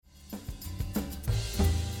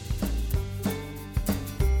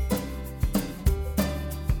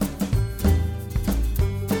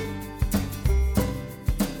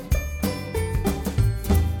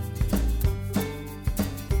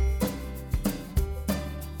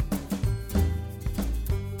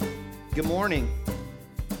Good morning.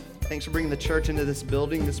 Thanks for bringing the church into this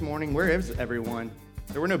building this morning. Where is everyone?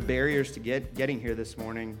 There were no barriers to getting here this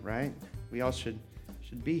morning, right? We all should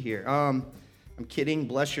be here. I'm kidding.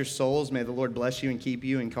 Bless your souls. May the Lord bless you and keep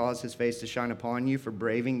you and cause his face to shine upon you for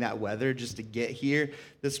braving that weather just to get here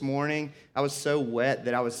this morning. I was so wet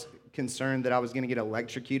that I was concerned that I was going to get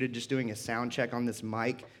electrocuted just doing a sound check on this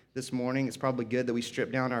mic this morning. It's probably good that we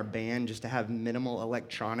stripped down our band just to have minimal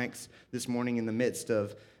electronics this morning in the midst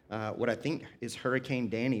of what I think is Hurricane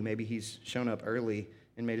Danny. Maybe he's shown up early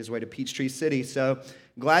and made his way to Peachtree City. So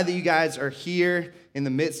glad that you guys are here in the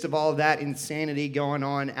midst of all of that insanity going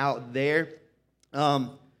on out there.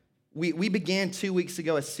 We began 2 weeks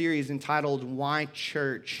ago a series entitled Why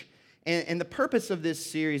Church? And the purpose of this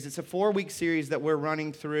series, it's a 4-week series that we're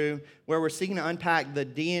running through where we're seeking to unpack the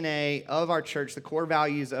DNA of our church, the core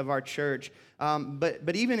values of our church.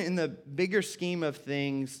 But even in the bigger scheme of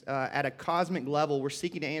things, at a cosmic level, we're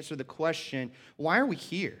seeking to answer the question, why are we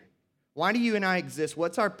here? Why do you and I exist?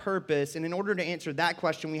 What's our purpose? And in order to answer that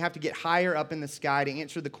question, we have to get higher up in the sky to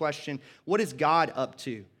answer the question, what is God up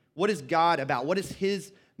to? What is God about? What is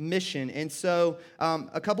his mission? And so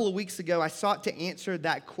a couple of weeks ago, I sought to answer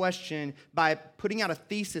that question by putting out a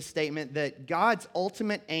thesis statement that God's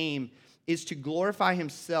ultimate aim is to glorify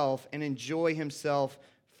himself and enjoy himself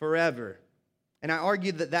forever. And I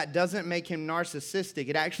argued that that doesn't make him narcissistic.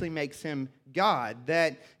 It actually makes him God.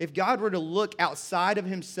 That if God were to look outside of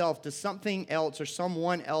himself to something else or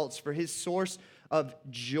someone else for his source of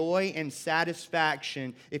joy and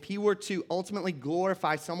satisfaction, if he were to ultimately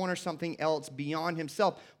glorify someone or something else beyond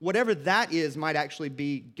himself, whatever that is might actually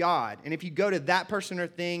be God. And if you go to that person or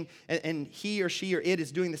thing and he or she or it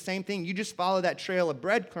is doing the same thing, you just follow that trail of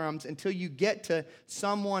breadcrumbs until you get to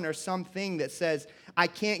someone or something that says, I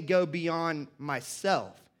can't go beyond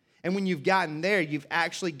myself. And when you've gotten there, you've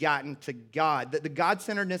actually gotten to God. That the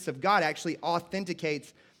God-centeredness of God actually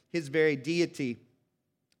authenticates his very deity.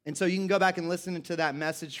 And so you can go back and listen to that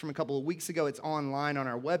message from a couple of weeks ago. It's online on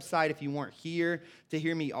our website if you weren't here to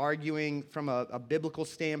hear me arguing from a biblical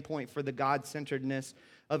standpoint for the God-centeredness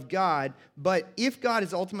of God. But if God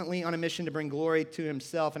is ultimately on a mission to bring glory to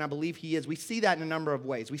himself, and I believe he is, we see that in a number of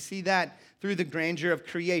ways. We see that through the grandeur of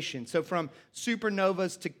creation. So from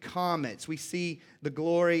supernovas to comets, we see the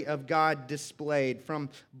glory of God displayed. From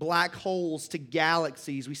black holes to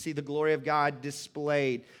galaxies, we see the glory of God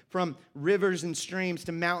displayed. From rivers and streams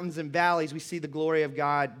to mountains and valleys, we see the glory of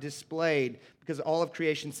God displayed because all of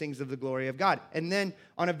creation sings of the glory of God. And then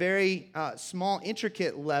on a very small,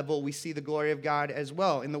 intricate level, we see the glory of God as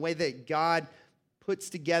well in the way that God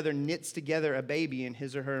knits together a baby in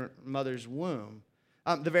his or her mother's womb.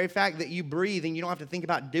 The very fact that you breathe and you don't have to think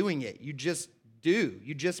about doing it. You just do.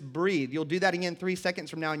 You just breathe. You'll do that again 3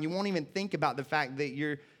 seconds from now, and you won't even think about the fact that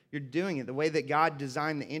you're doing it. The way that God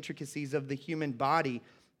designed the intricacies of the human body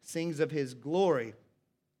sings of his glory.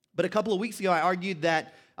 But a couple of weeks ago, I argued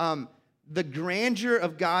that the grandeur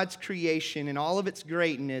of God's creation and all of its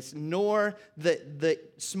greatness, nor the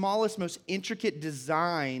smallest, most intricate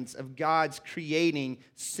designs of God's creating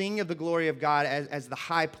sing of the glory of God as the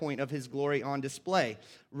high point of his glory on display.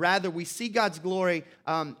 Rather, we see God's glory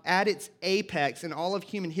at its apex in all of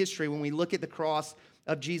human history when we look at the cross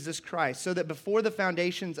of Jesus Christ, so that before the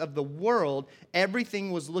foundations of the world,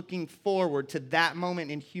 everything was looking forward to that moment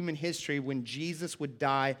in human history when Jesus would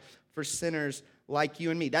die for sinners like you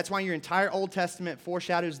and me. That's why your entire Old Testament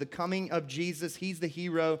foreshadows the coming of Jesus. He's the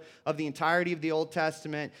hero of the entirety of the Old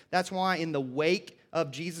Testament. That's why in the wake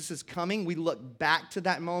of Jesus' coming, we look back to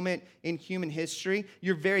that moment in human history.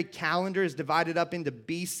 Your very calendar is divided up into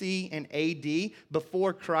BC and AD,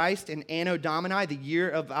 before Christ, and Anno Domini, the year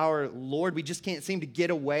of our Lord. We just can't seem to get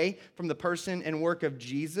away from the person and work of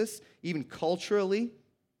Jesus, even culturally.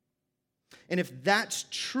 And if that's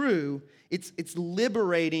true, it's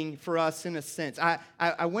liberating for us in a sense.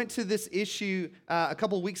 I went to this issue a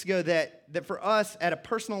couple of weeks ago that for us at a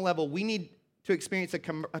personal level, we need to experience a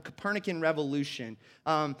Copernican revolution.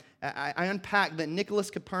 I unpacked that Nicholas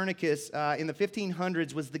Copernicus in the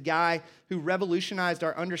 1500s was the guy who revolutionized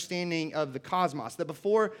our understanding of the cosmos. That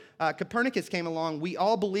before Copernicus came along, we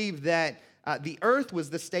all believed that the Earth was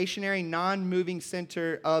the stationary, non-moving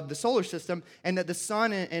center of the solar system, and that the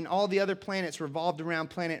sun and all the other planets revolved around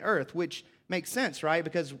planet Earth, which makes sense, right?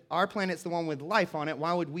 Because our planet's the one with life on it.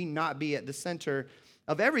 Why would we not be at the center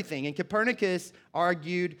of everything? And Copernicus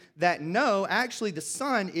argued that no, actually the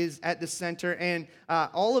sun is at the center, and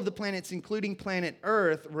all of the planets, including planet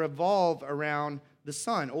Earth, revolve around the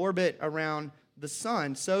sun, orbit around the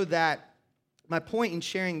sun, so that My point in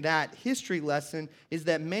sharing that history lesson is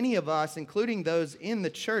that many of us, including those in the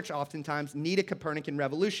church oftentimes, need a Copernican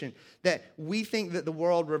revolution. That we think that the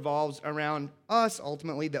world revolves around us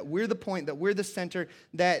ultimately, that we're the point, that we're the center,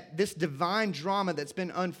 that this divine drama that's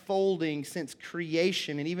been unfolding since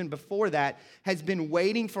creation and even before that has been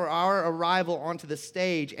waiting for our arrival onto the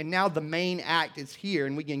stage, and now the main act is here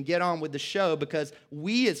and we can get on with the show because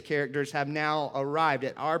we as characters have now arrived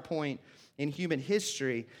at our point in human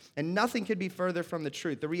history, and nothing could be further from the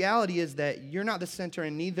truth. The reality is that you're not the center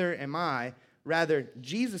and neither am I. Rather,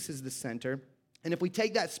 Jesus is the center. And if we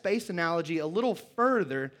take that space analogy a little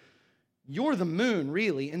further, you're the moon,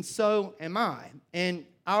 really, and so am I. And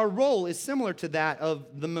our role is similar to that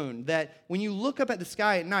of the moon, that when you look up at the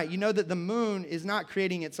sky at night, you know that the moon is not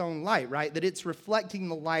creating its own light, right? That it's reflecting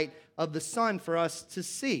the light of the sun for us to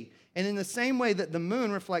see. And in the same way that the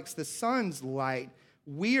moon reflects the sun's light,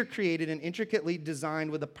 we are created and intricately designed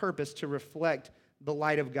with a purpose to reflect the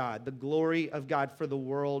light of God, the glory of God for the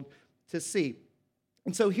world to see.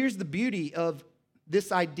 And so here's the beauty of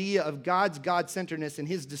this idea of God's God-centeredness and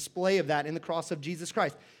his display of that in the cross of Jesus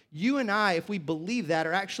Christ. You and I, if we believe that,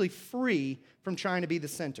 are actually free from trying to be the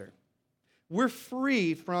center. We're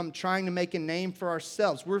free from trying to make a name for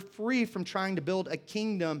ourselves. We're free from trying to build a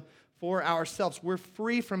kingdom for ourselves. We're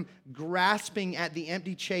free from grasping at the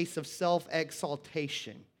empty chase of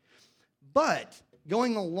self-exaltation. But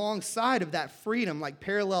going alongside of that freedom, like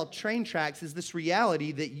parallel train tracks, is this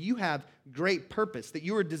reality that you have great purpose, that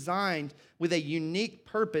you are designed with a unique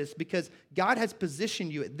purpose because God has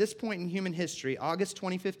positioned you at this point in human history, August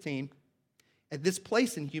 2015, at this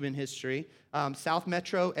place in human history, South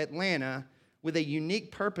Metro Atlanta, with a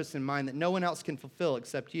unique purpose in mind that no one else can fulfill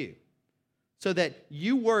except you. So that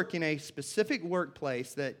you work in a specific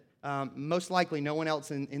workplace that most likely no one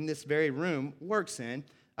else in this very room works in.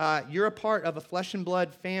 You're a part of a flesh and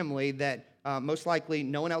blood family that most likely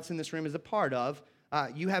no one else in this room is a part of.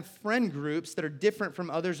 You have friend groups that are different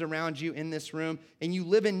from others around you in this room, and you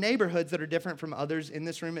live in neighborhoods that are different from others in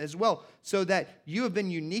this room as well, so that you have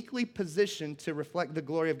been uniquely positioned to reflect the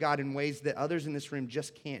glory of God in ways that others in this room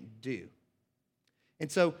just can't do.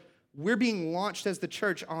 And so we're being launched as the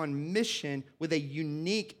church on mission with a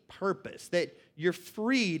unique purpose, that you're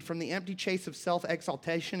freed from the empty chase of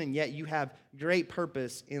self-exaltation, and yet you have great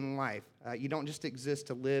purpose in life. You don't just exist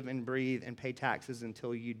to live and breathe and pay taxes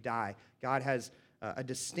until you die. God has a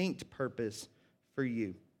distinct purpose for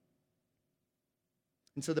you.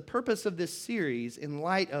 And so the purpose of this series, in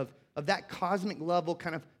light of that cosmic level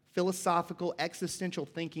kind of philosophical, existential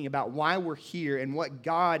thinking about why we're here and what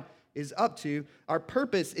God is up to, our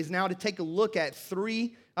purpose is now to take a look at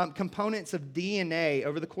three components of DNA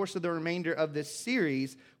over the course of the remainder of this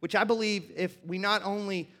series, which I believe if we not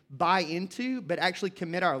only buy into, but actually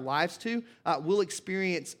commit our lives to, we'll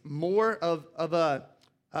experience more of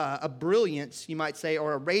a brilliance, you might say,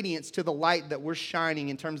 or a radiance to the light that we're shining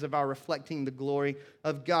in terms of our reflecting the glory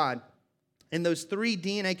of God. And those three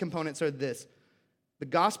DNA components are this: the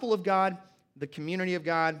gospel of God, the community of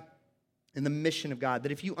God, and the mission of God.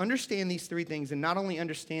 That if you understand these three things, and not only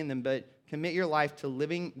understand them, but commit your life to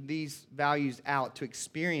living these values out, to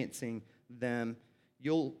experiencing them,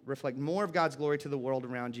 you'll reflect more of God's glory to the world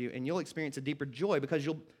around you, and you'll experience a deeper joy because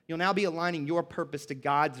you'll now be aligning your purpose to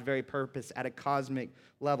God's very purpose at a cosmic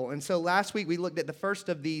level. And so last week we looked at the first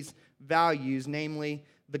of these values, namely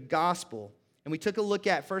the gospel. And we took a look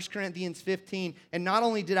at 1 Corinthians 15, and not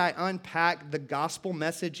only did I unpack the gospel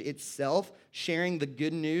message itself, sharing the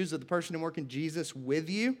good news of the person and work in Jesus with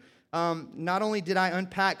you, not only did I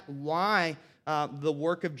unpack why the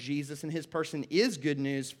work of Jesus and his person is good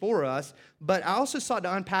news for us, but I also sought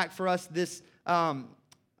to unpack for us this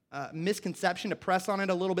misconception, to press on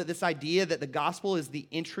it a little bit, this idea that the gospel is the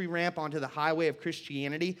entry ramp onto the highway of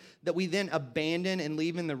Christianity that we then abandon and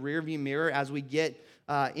leave in the rearview mirror as we get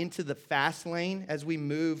into the fast lane, as we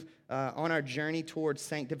move on our journey towards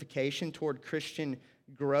sanctification, toward Christian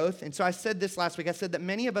growth. And so I said this last week. I said that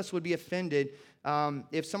many of us would be offended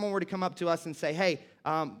if someone were to come up to us and say, hey,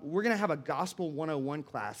 we're going to have a Gospel 101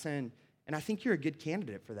 class, and I think you're a good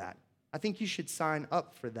candidate for that. I think you should sign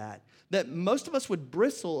up for that. That most of us would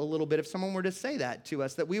bristle a little bit if someone were to say that to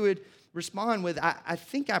us, that we would respond with, I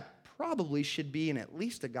think I probably should be in at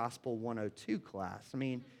least a Gospel 102 class. I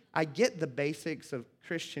mean, I get the basics of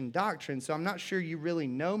Christian doctrine, so I'm not sure you really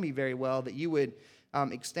know me very well that you would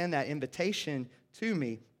extend that invitation to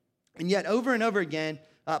me. And yet, over and over again,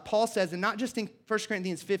 Paul says, and not just in 1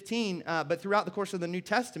 Corinthians 15, but throughout the course of the New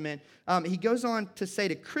Testament, he goes on to say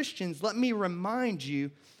to Christians, let me remind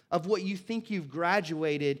you of what you think you've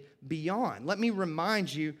graduated beyond. Let me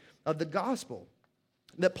remind you of the gospel.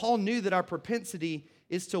 That Paul knew that our propensity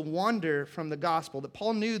is to wander from the gospel. That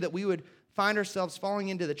Paul knew that we would find ourselves falling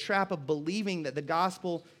into the trap of believing that the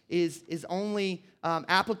gospel is only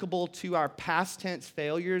applicable to our past tense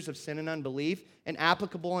failures of sin and unbelief, and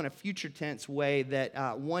applicable in a future tense way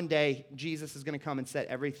that one day Jesus is going to come and set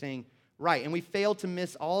everything right. And we fail to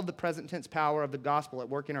miss all of the present tense power of the gospel at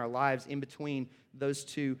work in our lives in between those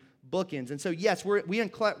two bookends. And so, yes, we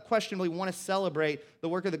unquestionably want to celebrate the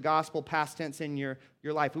work of the gospel past tense in your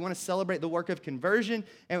life. We want to celebrate the work of conversion,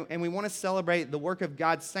 and we want to celebrate the work of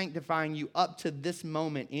God sanctifying you up to this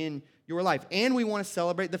moment in your life. And we want to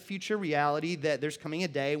celebrate the future reality that there's coming a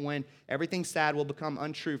day when everything sad will become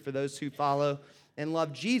untrue for those who follow and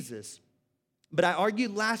love Jesus. But I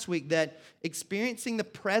argued last week that experiencing the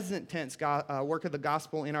present tense work of the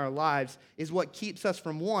gospel in our lives is what keeps us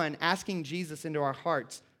from, one, asking Jesus into our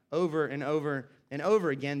hearts over and over and over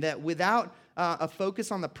again, that without a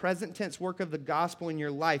focus on the present tense work of the gospel in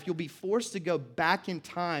your life, you'll be forced to go back in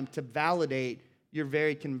time to validate your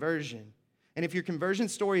very conversion. And if your conversion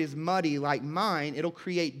story is muddy like mine, it'll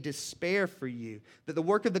create despair for you. That the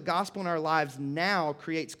work of the gospel in our lives now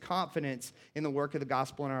creates confidence in the work of the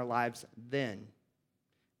gospel in our lives then.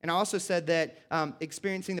 And I also said that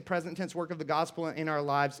experiencing the present tense work of the gospel in our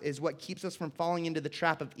lives is what keeps us from falling into the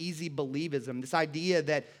trap of easy believism. This idea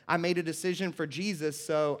that I made a decision for Jesus,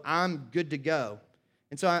 so I'm good to go.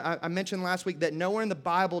 And so I mentioned last week that nowhere in the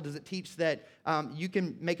Bible does it teach that you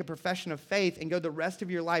can make a profession of faith and go the rest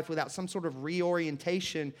of your life without some sort of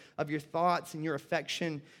reorientation of your thoughts and your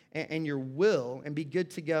affection and your will and be good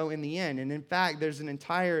to go in the end. And in fact, there's an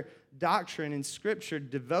entire doctrine in Scripture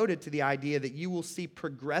devoted to the idea that you will see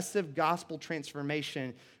progressive gospel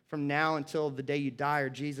transformation from now until the day you die or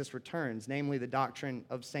Jesus returns, namely the doctrine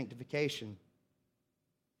of sanctification.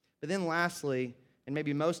 But then lastly, and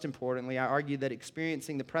maybe most importantly, I argue that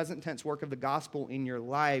experiencing the present tense work of the gospel in your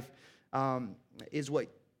life is what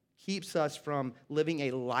keeps us from living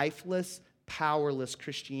a lifeless, powerless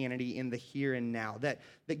Christianity in the here and now. That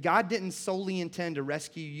God didn't solely intend to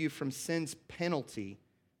rescue you from sin's penalty,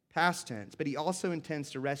 past tense, but he also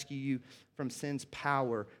intends to rescue you from sin's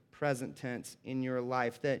power, present tense, in your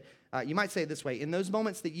life. That you might say it this way: in those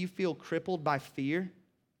moments that you feel crippled by fear,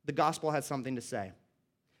 the gospel has something to say.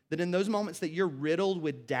 That in those moments that you're riddled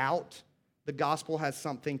with doubt, the gospel has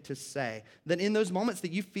something to say. That in those moments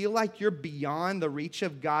that you feel like you're beyond the reach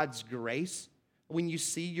of God's grace, when you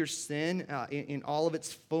see your sin in all of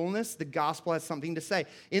its fullness, the gospel has something to say.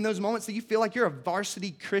 In those moments that you feel like you're a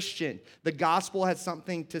varsity Christian, the gospel has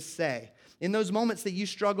something to say. In those moments that you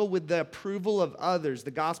struggle with the approval of others,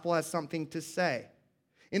 the gospel has something to say.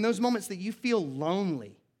 In those moments that you feel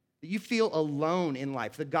lonely, that you feel alone in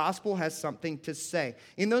life, the gospel has something to say.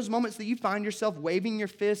 In those moments that you find yourself waving your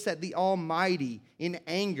fists at the Almighty in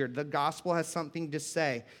anger, the gospel has something to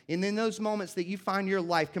say. And in those moments that you find your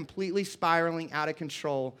life completely spiraling out of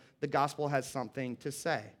control, the gospel has something to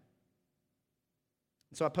say.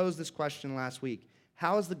 So I posed this question last week: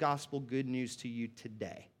 how is the gospel good news to you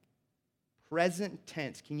today? Present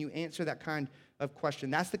tense. Can you answer that kind of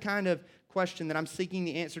question? That's the kind of question that I'm seeking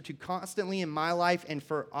the answer to constantly in my life and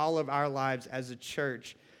for all of our lives as a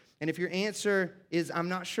church. And if your answer is, I'm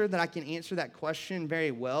not sure that I can answer that question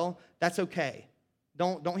very well, that's okay.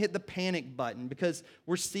 Don't hit the panic button, because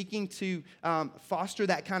we're seeking to foster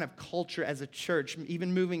that kind of culture as a church,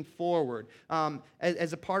 even moving forward.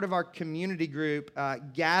 As a part of our community group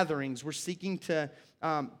gatherings, we're seeking to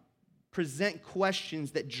present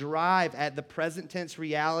questions that drive at the present tense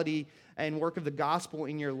reality and work of the gospel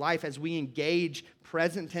in your life as we engage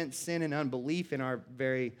present tense sin and unbelief in our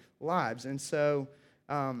very lives. And so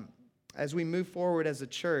as we move forward as a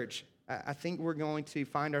church, I think we're going to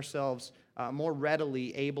find ourselves more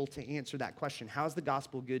readily able to answer that question. How is the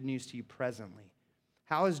gospel good news to you presently?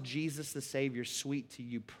 How is Jesus the Savior sweet to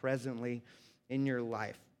you presently in your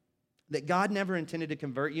life? That God never intended to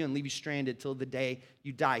convert you and leave you stranded till the day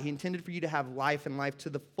you die. He intended for you to have life and life to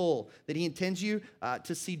the full. That he intends you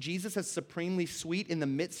to see Jesus as supremely sweet in the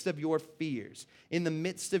midst of your fears, in the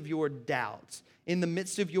midst of your doubts, in the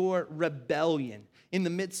midst of your rebellion, in the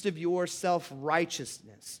midst of your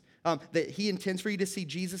self-righteousness. That he intends for you to see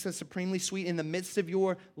Jesus as supremely sweet in the midst of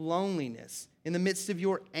your loneliness, in the midst of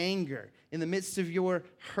your anger, in the midst of your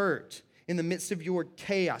hurt, in the midst of your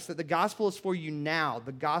chaos. That the gospel is for you now.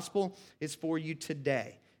 The gospel is for you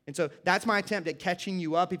today. And so that's my attempt at catching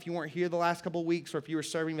you up if you weren't here the last couple of weeks, or if you were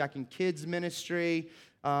serving back in kids ministry,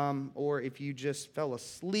 or if you just fell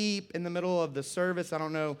asleep in the middle of the service. I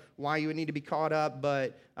don't know why you would need to be caught up,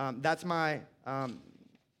 but that's my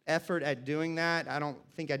effort at doing that. I don't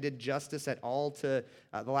think I did justice at all to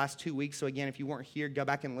the last 2 weeks. So again, if you weren't here, go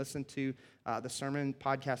back and listen to the sermon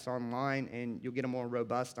podcast online, and you'll get a more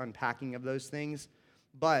robust unpacking of those things.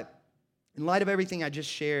 But in light of everything I just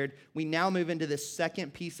shared, we now move into this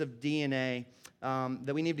second piece of DNA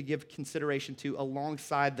that we need to give consideration to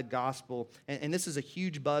alongside the gospel. And this is a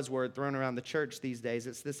huge buzzword thrown around the church these days.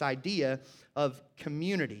 It's this idea of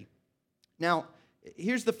community. Now,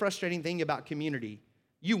 here's the frustrating thing about community.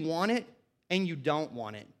 You want it and you don't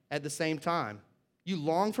want it at the same time. You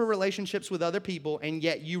long for relationships with other people, and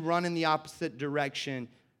yet you run in the opposite direction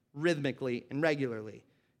rhythmically and regularly.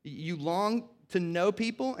 You long to know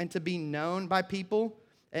people and to be known by people,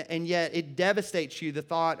 and yet it devastates you, the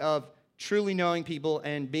thought of truly knowing people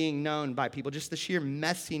and being known by people, just the sheer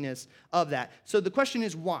messiness of that. So the question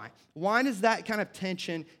is why? Why does that kind of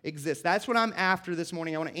tension exist? That's what I'm after this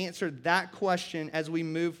morning. I want to answer that question as we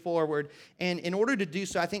move forward. And in order to do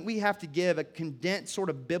so, I think we have to give a condensed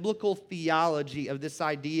sort of biblical theology of this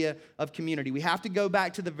idea of community. We have to go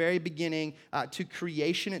back to the very beginning, to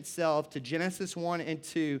creation itself, to Genesis 1 and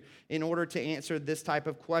 2, in order to answer this type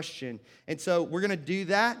of question. And so we're going to do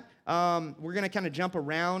that. We're going to kind of jump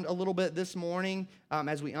around a little bit this morning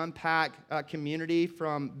as we unpack community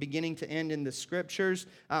from beginning to end in the scriptures.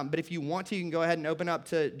 But if you want to, you can go ahead and open up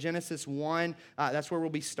to Genesis 1. That's where we'll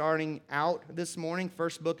be starting out this morning.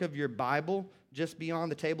 First book of your Bible, just beyond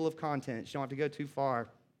the table of contents. You don't have to go too far.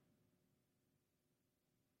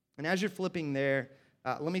 And as you're flipping there,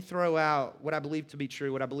 let me throw out what I believe to be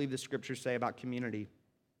true, what I believe the scriptures say about community.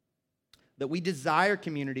 That we desire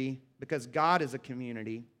community because God is a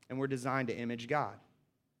community, and we're designed to image God.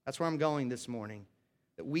 That's where I'm going this morning.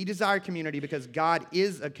 That we desire community because God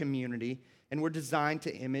is a community, and we're designed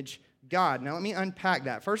to image God. Now, let me unpack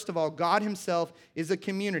that. First of all, God himself is a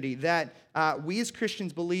community. That we as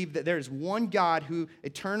Christians believe that there is one God who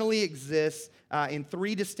eternally exists in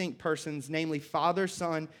three distinct persons, namely Father,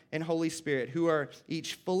 Son, and Holy Spirit, who are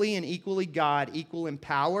each fully and equally God, equal in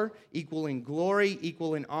power, equal in glory,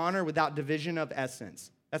 equal in honor, without division of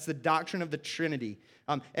essence. That's the doctrine of the Trinity.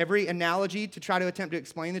 Every analogy to try to attempt to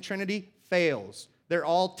explain the Trinity fails. They're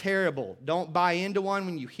all terrible. Don't buy into one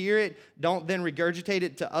when you hear it. Don't then regurgitate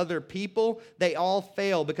it to other people. They all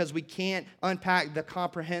fail because we can't unpack the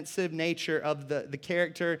comprehensive nature of the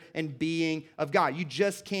character and being of God. You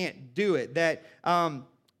just can't do it. That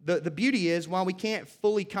the beauty is, while we can't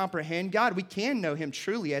fully comprehend God, we can know him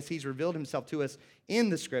truly as he's revealed himself to us in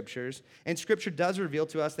the scriptures. And scripture does reveal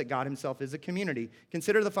to us that God himself is a community.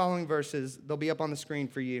 Consider the following verses. They'll be up on the screen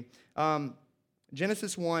for you.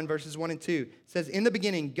 Genesis 1, verses 1 and 2 says, "In the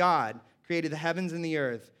beginning, God created the heavens and the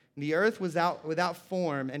earth. And the earth was without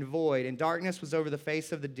form and void, and darkness was over the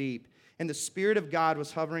face of the deep. And the Spirit of God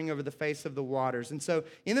was hovering over the face of the waters." And so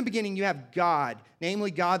in the beginning, you have God,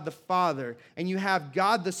 namely God the Father, and you have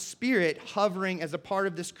God the Spirit hovering as a part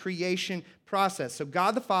of this creation process. So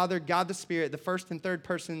God the Father, God the Spirit, the first and third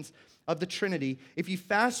persons of the Trinity. If you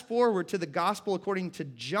fast forward to the gospel according to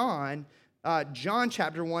John, John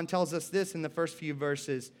chapter 1 tells us this in the first few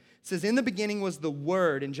verses. It says, "In the beginning was the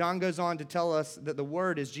Word," and John goes on to tell us that the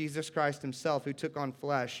Word is Jesus Christ himself who took on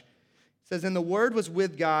flesh. It says, "And the Word was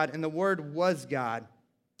with God, and the Word was God.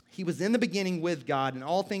 He was in the beginning with God, and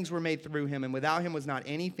all things were made through him, and without him was not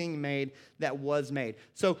anything made that was made."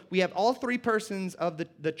 So we have all three persons of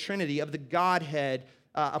the Trinity, of the Godhead,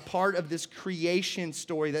 a part of this creation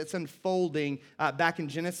story that's unfolding back in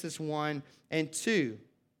Genesis 1 and 2.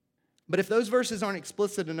 But if those verses aren't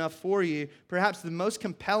explicit enough for you, perhaps the most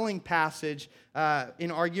compelling passage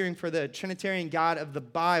in arguing for the Trinitarian God of the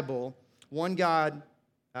Bible, one God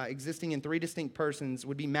existing in three distinct persons,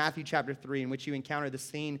 would be Matthew chapter 3, in which you encounter the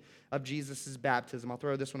scene of Jesus' baptism. I'll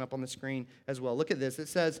throw this one up on the screen as well. Look at this. It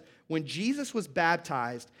says, "When Jesus was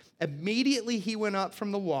baptized, immediately he went up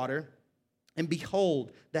from the water, and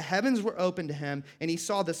behold, the heavens were opened to him, and he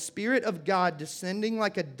saw the Spirit of God descending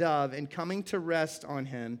like a dove and coming to rest on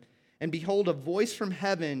him. And behold, a voice from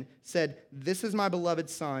heaven said, 'This is my beloved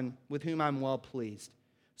Son, with whom I'm well pleased.'"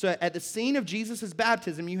 So at the scene of Jesus'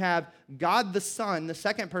 baptism, you have God the Son, the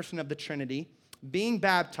second person of the Trinity, being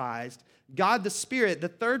baptized, God the Spirit, the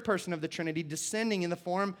third person of the Trinity, descending in the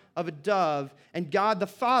form of a dove, and God the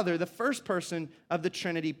Father, the first person of the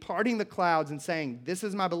Trinity, parting the clouds and saying, "This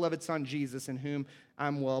is my beloved Son, Jesus, in whom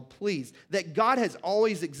I'm well pleased." That God has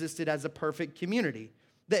always existed as a perfect community.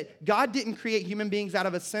 That God didn't create human beings out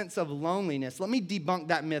of a sense of loneliness. Let me debunk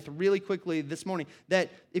that myth really quickly this morning. That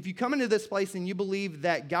if you come into this place and you believe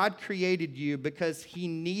that God created you because he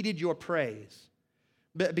needed your praise,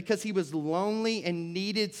 because he was lonely and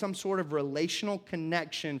needed some sort of relational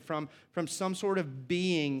connection from some sort of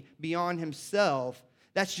being beyond himself,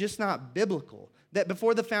 That's just not biblical. That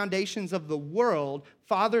before the foundations of the world,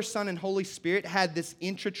 Father, Son, and Holy Spirit had this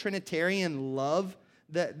intra-Trinitarian love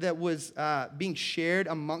that was being shared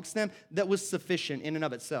amongst them that was sufficient in and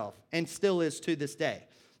of itself and still is to this day.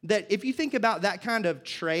 That if you think about that kind of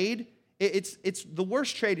trade, it's the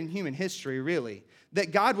worst trade in human history, really.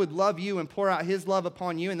 That God would love you and pour out his love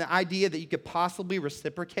upon you, and the idea that you could possibly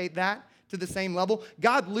reciprocate that to the same level,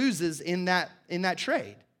 God loses in that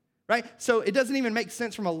trade, right? So it doesn't even make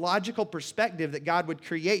sense from a logical perspective that God would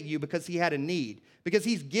create you because he had a need, because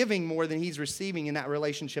he's giving more than he's receiving in that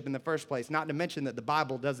relationship in the first place, not to mention that the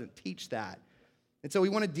Bible doesn't teach that. And so we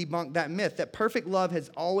want to debunk that myth that perfect love has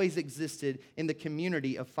always existed in the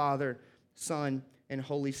community of Father, Son, and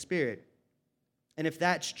Holy Spirit. And if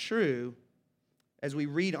that's true, as we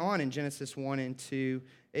read on in Genesis 1 and 2,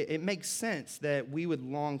 it makes sense that we would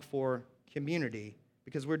long for community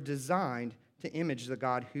because we're designed to image the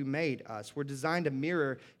God who made us. We're designed to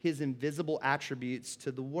mirror his invisible attributes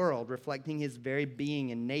to the world, reflecting his very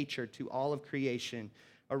being and nature to all of creation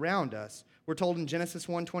around us. We're told in Genesis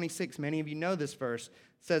 1:26, many of you know this verse,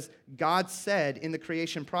 says, God said in the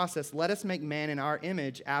creation process, let us make man in our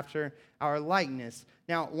image after our likeness.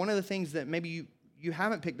 Now, one of the things that maybe you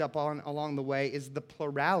haven't picked up on along the way is the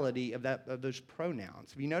plurality of those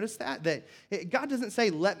pronouns. Have you noticed that? That God doesn't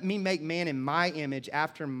say, let me make man in my image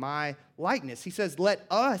after my likeness. He says, let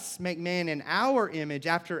us make man in our image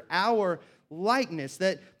after our likeness.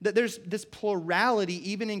 That there's this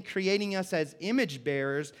plurality even in creating us as image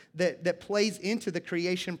bearers that plays into the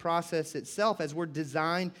creation process itself as we're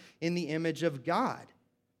designed in the image of God.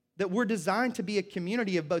 That we're designed to be a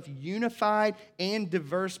community of both unified and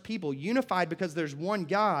diverse people. Unified because there's one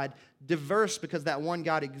God, diverse because that one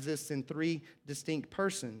God exists in three distinct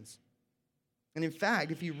persons. And in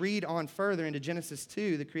fact, if you read on further into Genesis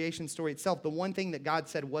 2, the creation story itself, the one thing that God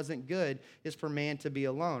said wasn't good is for man to be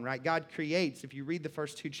alone, right? God creates, if you read the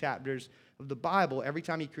first 2 chapters of the Bible, every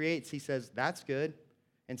time he creates, he says, that's good,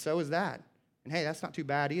 and so is that. And hey, that's not too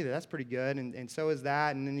bad either. That's pretty good. And so is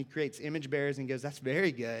that. And then he creates image bearers and goes, that's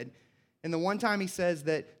very good. And the one time he says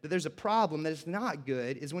that there's a problem, that it's not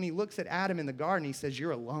good, is when he looks at Adam in the garden, he says,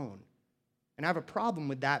 you're alone. And I have a problem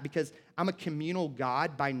with that because I'm a communal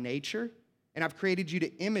God by nature, and I've created you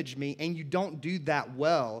to image me, and you don't do that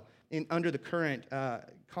well under the current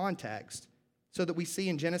context. So that we see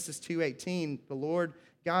in Genesis 2:18, the Lord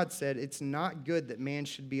God said, it's not good that man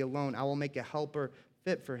should be alone. I will make a helper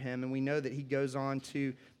fit for him. And we know that he goes on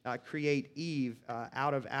to create Eve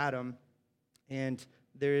out of Adam, and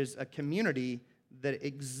there is a community that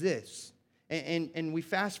exists. And we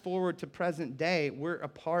fast forward to present day, we're a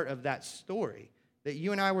part of that story, that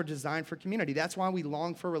you and I were designed for community. That's why we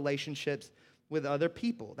long for relationships with other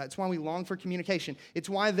people. That's why we long for communication. It's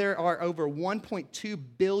why there are over 1.2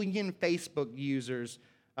 billion Facebook users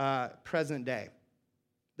present day.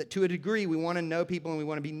 That to a degree, we want to know people and we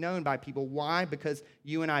want to be known by people. Why? Because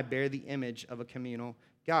you and I bear the image of a communal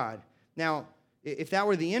God. Now, if that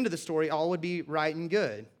were the end of the story, all would be right and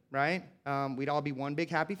good, right? We'd all be one big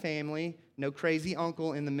happy family, no crazy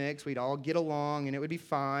uncle in the mix. We'd all get along and it would be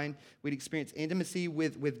fine. We'd experience intimacy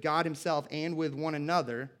with God himself and with one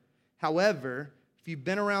another. However, if you've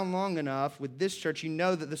been around long enough with this church, you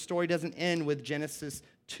know that the story doesn't end with Genesis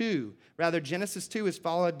 2. Rather, Genesis 2 is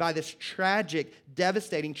followed by this tragic,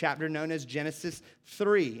 devastating chapter known as Genesis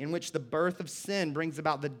 3, in which the birth of sin brings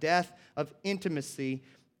about the death of intimacy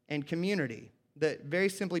and community. That, very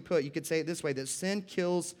simply put, you could say it this way, that sin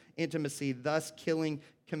kills intimacy, thus killing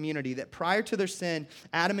community. That prior to their sin,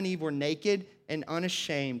 Adam and Eve were naked and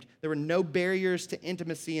unashamed. There were no barriers to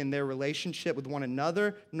intimacy in their relationship with one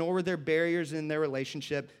another, nor were there barriers in their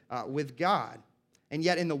relationship with God. And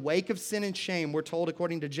yet in the wake of sin and shame, we're told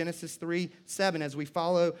according to Genesis 3:7, as we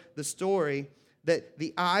follow the story, that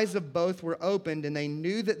the eyes of both were opened and they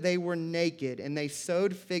knew that they were naked, and they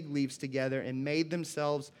sewed fig leaves together and made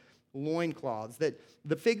themselves loincloths. That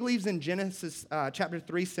the fig leaves in Genesis chapter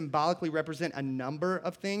 3 symbolically represent a number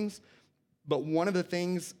of things, but one of the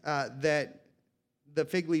things that the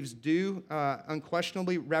fig leaves do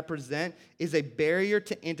unquestionably represent is a barrier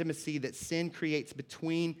to intimacy that sin creates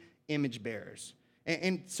between image bearers.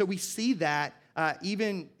 And so we see that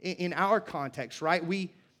even in our context, right?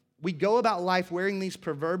 We go about life wearing these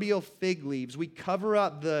proverbial fig leaves. We cover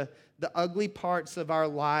up the the ugly parts of our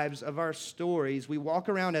lives, of our stories. We walk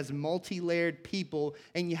around as multi-layered people,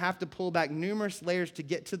 and you have to pull back numerous layers to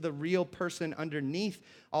get to the real person underneath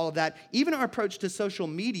all of that. Even our approach to social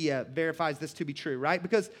media verifies this to be true, right?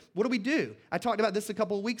 Because what do? I talked about this a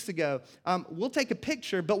couple of weeks ago. We'll take a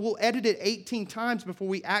picture, but we'll edit it 18 times before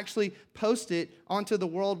we actually post it onto the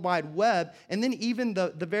World Wide Web. And then even the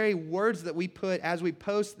very words that we put as we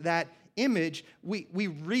post that image, we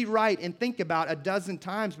rewrite and think about a dozen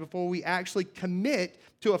times before we actually commit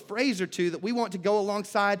to a phrase or two that we want to go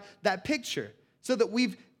alongside that picture, so that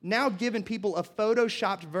we've now given people a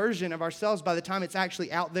photoshopped version of ourselves by the time it's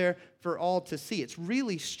actually out there for all to see. It's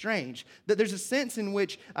really strange that there's a sense in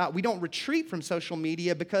which we don't retreat from social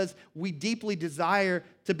media because we deeply desire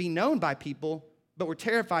to be known by people, but we're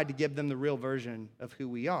terrified to give them the real version of who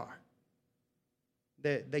we are.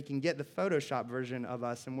 That they can get the Photoshop version of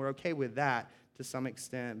us, and we're okay with that to some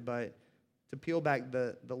extent, but to peel back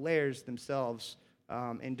the layers themselves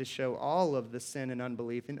and to show all of the sin and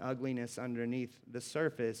unbelief and ugliness underneath the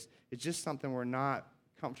surface is just something we're not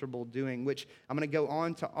comfortable doing, which I'm going to go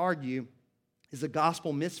on to argue is a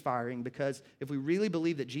gospel misfiring, because if we really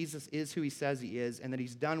believe that Jesus is who he says he is and that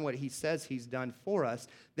he's done what he says he's done for us,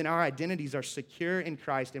 then our identities are secure in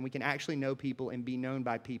Christ and we can actually know people and be known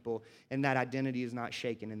by people, and that identity is not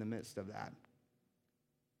shaken in the midst of that.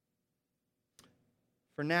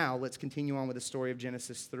 For now, let's continue on with the story of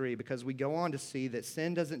Genesis 3, because we go on to see that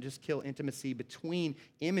sin doesn't just kill intimacy between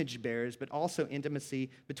image bearers, but also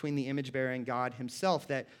intimacy between the image bearer and God himself.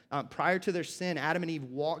 That prior to their sin, Adam and Eve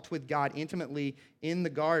walked with God intimately in the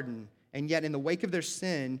garden, and yet in the wake of their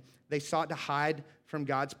sin, they sought to hide from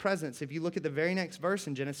God's presence. If you look at the very next verse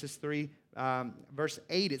in Genesis 3, verse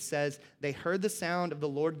 8, it says, they heard the sound of the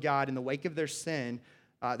Lord God in the wake of their sin.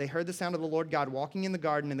 They heard the sound of the Lord God walking in the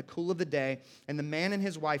garden in the cool of the day, and the man and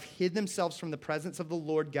his wife hid themselves from the presence of the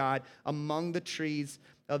Lord God among the trees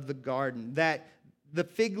of the garden. That the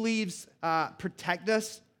fig leaves protect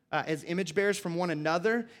us as image bearers from one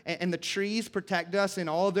another, and the trees protect us in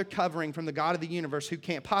all of their covering from the God of the universe, who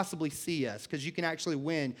can't possibly see us, because you can actually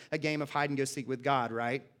win a game of hide and go seek with God,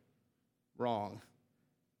 right? Wrong.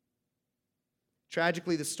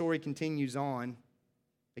 Tragically, the story continues on.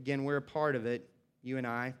 Again, we're a part of it. You and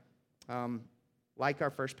I, like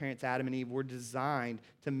our first parents, Adam and Eve, we're designed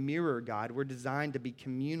to mirror God. We're designed to be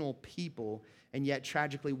communal people, and yet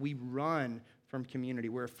tragically we run from community.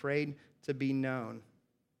 We're afraid to be known.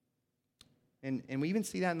 And we even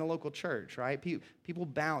see that in the local church, right? People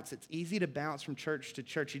bounce. It's easy to bounce from church to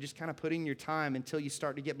church. You just kind of put in your time until you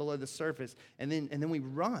start to get below the surface, and then we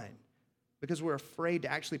run, because we're afraid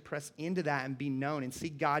to actually press into that and be known and see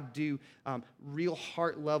God do real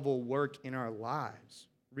heart-level work in our lives,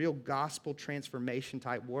 real gospel transformation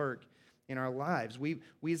type work in our lives. We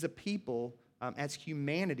as a people, as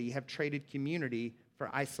humanity, have traded community for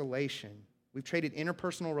isolation. We've traded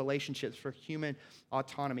interpersonal relationships for human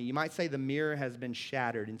autonomy. You might say the mirror has been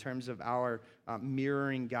shattered in terms of our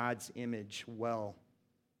mirroring God's image well.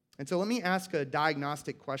 And so let me ask a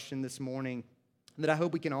diagnostic question this morning that I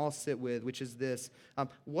hope we can all sit with, which is this.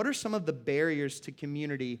 What are some of the barriers to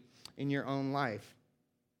community in your own life?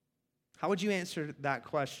 How would you answer that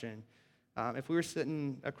question? If we were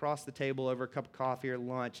sitting across the table over a cup of coffee or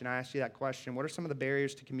lunch and I asked you that question, what are some of the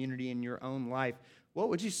barriers to community in your own life? What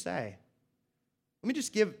would you say? Let me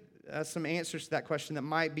just give some answers to that question that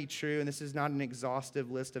might be true, and this is not an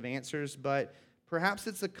exhaustive list of answers, but perhaps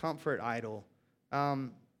it's a comfort idol.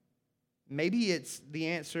 Maybe it's the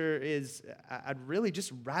answer is I'd really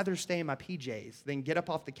just rather stay in my PJs than get up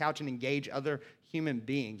off the couch and engage other human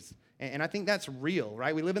beings. And I think that's real,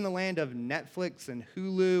 right? We live in the land of Netflix and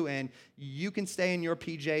Hulu, and you can stay in your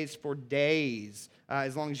PJs for days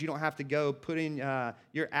as long as you don't have to go put in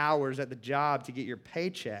your hours at the job to get your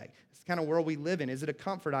paycheck. It's the kind of world we live in. Is it a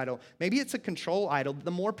comfort idol? Maybe it's a control idol.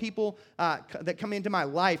 The more people that come into my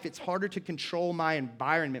life, it's harder to control my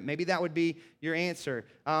environment. Maybe that would be your answer.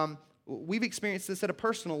 We've experienced this at a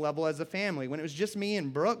personal level as a family. When it was just me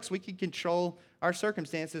and Brooks, we could control our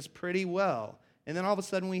circumstances pretty well. And then all of a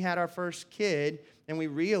sudden we had our first kid, and we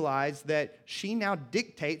realized that she now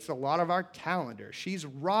dictates a lot of our calendar. She's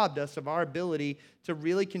robbed us of our ability to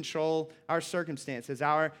really control our circumstances,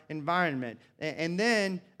 our environment. And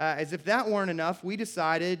then, as if that weren't enough, we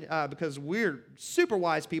decided, because we're super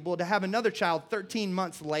wise people, to have another child 13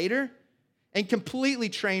 months later and completely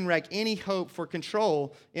train wreck any hope for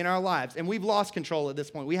control in our lives. And we've lost control at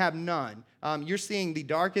this point. We have none. You're seeing the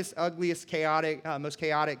darkest, ugliest, chaotic, most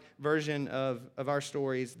chaotic version of our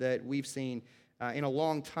stories that we've seen in a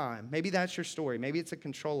long time. Maybe that's your story. Maybe it's a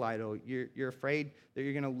control idol. You're afraid that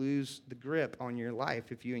you're going to lose the grip on your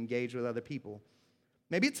life if you engage with other people.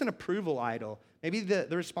 Maybe it's an approval idol. Maybe the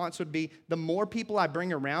response would be, the more people I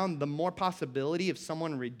bring around, the more possibility of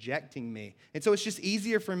someone rejecting me. And so it's just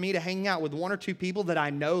easier for me to hang out with one or two people that I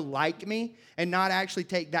know like me and not actually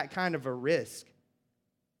take that kind of a risk.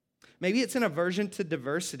 Maybe it's an aversion to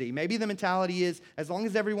diversity. Maybe the mentality is, as long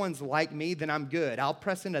as everyone's like me, then I'm good. I'll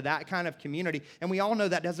press into that kind of community. And we all know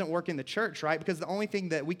that doesn't work in the church, right? Because the only thing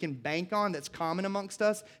that we can bank on that's common amongst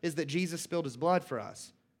us is that Jesus spilled his blood for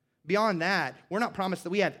us. Beyond that, we're not promised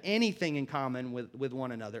that we have anything in common with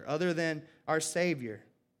one another other than our Savior.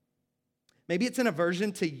 Maybe it's an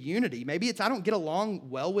aversion to unity. Maybe it's I don't get along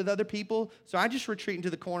well with other people, so I just retreat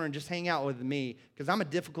into the corner and just hang out with me because I'm a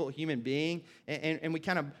difficult human being, and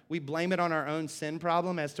we blame it on our own sin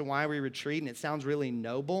problem as to why we retreat, and it sounds really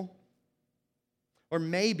noble. Or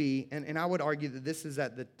maybe, and I would argue that this is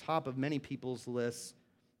at the top of many people's lists,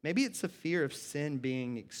 maybe it's a fear of sin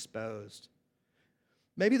being exposed.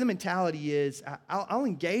 Maybe the mentality is, I'll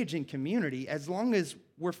engage in community as long as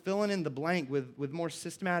we're filling in the blank with more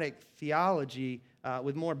systematic theology,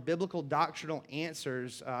 with more biblical doctrinal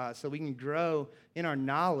answers, so we can grow in our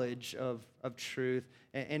knowledge of truth.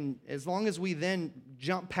 And as long as we then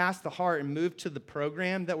jump past the heart and move to the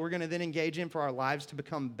program that we're going to then engage in for our lives to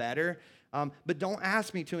become better. But don't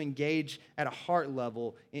ask me to engage at a heart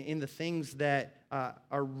level in the things that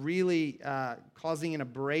are really causing an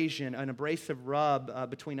abrasive rub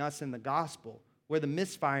between us and the gospel, where the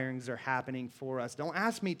misfirings are happening for us. Don't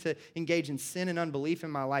ask me to engage in sin and unbelief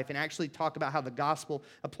in my life and actually talk about how the gospel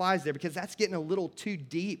applies there, because that's getting a little too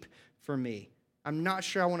deep for me. I'm not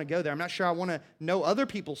sure I want to go there. I'm not sure I want to know other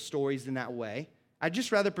people's stories in that way. I'd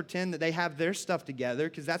just rather pretend that they have their stuff together,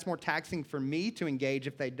 because that's more taxing for me to engage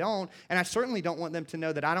if they don't. And I certainly don't want them to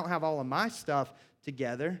know that I don't have all of my stuff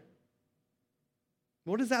together.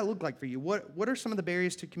 What does that look like for you? What are some of the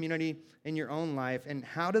barriers to community in your own life, and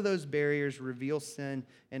how do those barriers reveal sin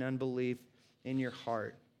and unbelief in your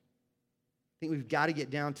heart? I think we've got to get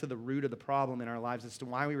down to the root of the problem in our lives as to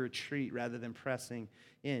why we retreat rather than pressing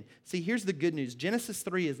in. See, here's the good news. Genesis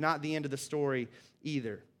 3 is not the end of the story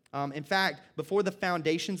either. In fact, before the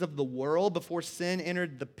foundations of the world, before sin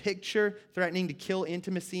entered the picture, threatening to kill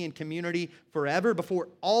intimacy and community forever, before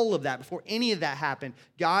all of that, before any of that happened,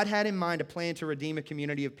 God had in mind a plan to redeem a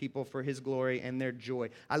community of people for his glory and their joy.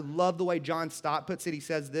 I love the way John Stott puts it. He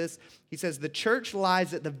says this. He says, the church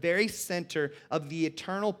lies at the very center of the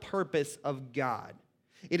eternal purpose of God.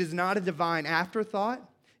 It is not a divine afterthought.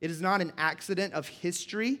 It is not an accident of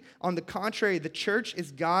history. On the contrary, the church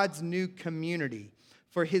is God's new community.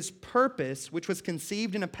 For his purpose, which was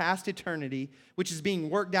conceived in a past eternity, which is being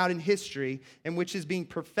worked out in history, and which is being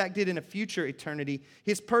perfected in a future eternity,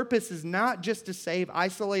 his purpose is not just to save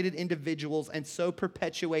isolated individuals and so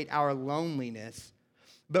perpetuate our loneliness,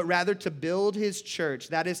 but rather to build his church,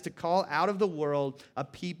 that is to call out of the world a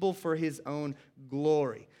people for his own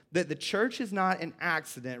glory. That the church is not an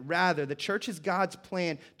accident. Rather, the church is God's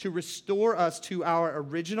plan to restore us to our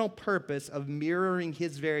original purpose of mirroring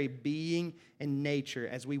his very being and nature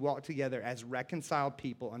as we walk together as reconciled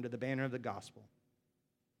people under the banner of the gospel.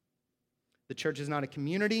 The church is not a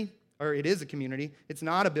community, or it is a community. It's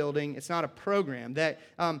not a building. It's not a program. That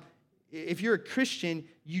if you're a Christian,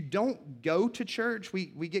 you don't go to church.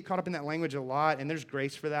 We get caught up in that language a lot, and there's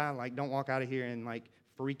grace for that. Like, don't walk out of here and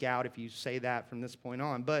freak out if you say that from this point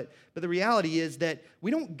on. But the reality is that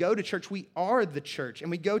we don't go to church. We are the church,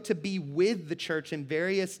 and we go to be with the church in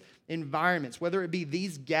various environments, whether it be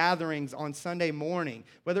these gatherings on Sunday morning,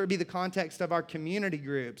 whether it be the context of our community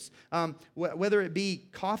groups, whether it be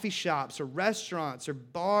coffee shops or restaurants or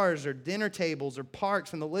bars or dinner tables or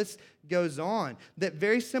parks, and the list goes on. That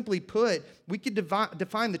very simply put, we could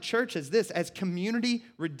define the church as this, as community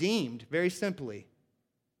redeemed, very simply.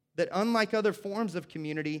 That unlike other forms of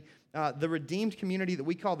community, the redeemed community that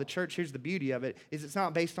we call the church, here's the beauty of it, is it's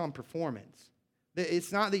not based on performance.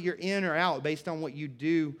 It's not that you're in or out based on what you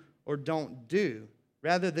do or don't do.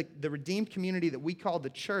 Rather, the redeemed community that we call the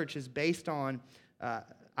church is based on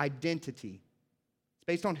identity. It's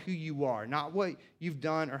based on who you are, not what you've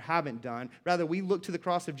done or haven't done. Rather, we look to the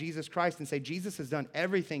cross of Jesus Christ and say, Jesus has done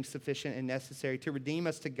everything sufficient and necessary to redeem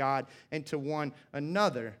us to God and to one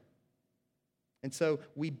another. And so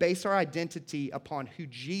we base our identity upon who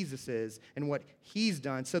Jesus is and what he's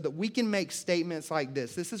done so that we can make statements like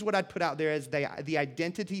this. This is what I'd put out there as the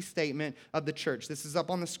identity statement of the church. This is up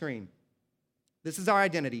on the screen. This is our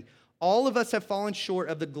identity. All of us have fallen short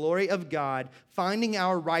of the glory of God, finding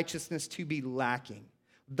our righteousness to be lacking.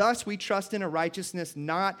 Thus, we trust in a righteousness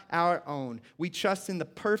not our own. We trust in the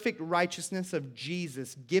perfect righteousness of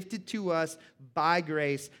Jesus, gifted to us by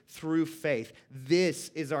grace through faith. This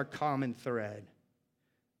is our common thread.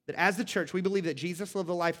 That as the church, we believe that Jesus lived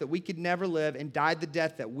the life that we could never live and died the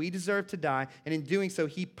death that we deserve to die. And in doing so,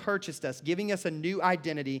 he purchased us, giving us a new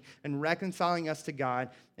identity and reconciling us to God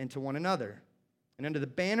and to one another. And under the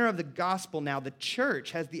banner of the gospel now, the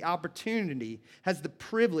church has the opportunity, has the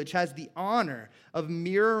privilege, has the honor of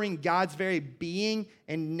mirroring God's very being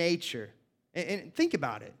and nature. And think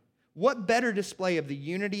about it. What better display of the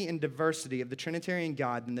unity and diversity of the Trinitarian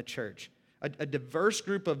God than the church? A diverse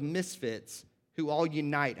group of misfits who all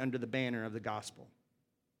unite under the banner of the gospel.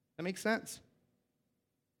 That makes sense?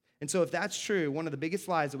 And so if that's true, one of the biggest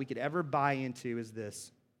lies that we could ever buy into is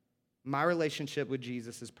this: my relationship with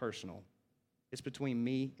Jesus is personal. It's between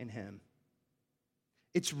me and him.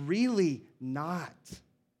 It's really not.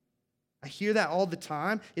 I hear that all the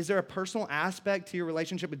time. Is there a personal aspect to your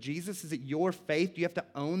relationship with Jesus? Is it your faith? Do you have to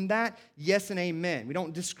own that? Yes and amen. We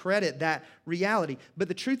don't discredit that reality. But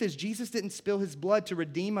the truth is, Jesus didn't spill his blood to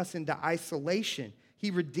redeem us into isolation.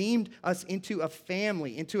 He redeemed us into a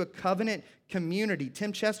family, into a covenant community.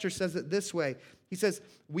 Tim Chester says it this way. He says,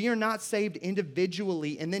 we are not saved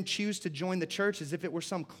individually and then choose to join the church as if it were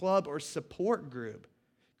some club or support group.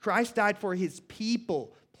 Christ died for his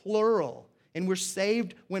people, plural. And we're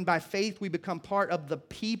saved when by faith we become part of the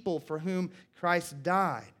people for whom Christ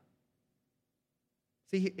died.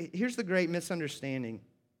 See, here's the great misunderstanding.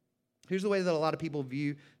 Here's the way that a lot of people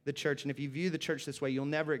view the church. And if you view the church this way, you'll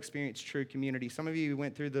never experience true community. Some of you who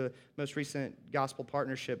went through the most recent gospel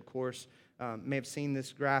partnership course may have seen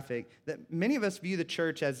this graphic, that many of us view the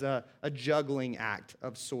church as a juggling act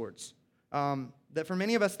of sorts. That for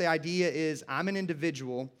many of us, the idea is I'm an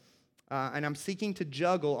individual, and I'm seeking to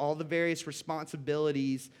juggle all the various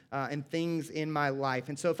responsibilities and things in my life.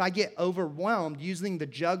 And so if I get overwhelmed, using the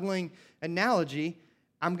juggling analogy,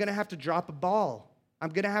 I'm going to have to drop a ball. I'm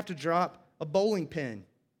going to have to drop a bowling pin.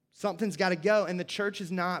 Something's got to go. And the church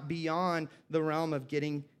is not beyond the realm of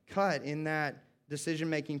getting cut in that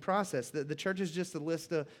decision-making process. The church is just a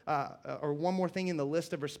list of, or one more thing in the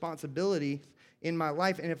list of responsibilities in my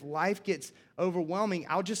life. And if life gets overwhelming,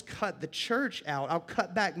 I'll just cut the church out. I'll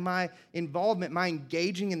cut back my involvement, my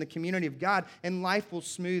engaging in the community of God, and life will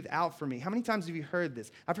smooth out for me. How many times have you heard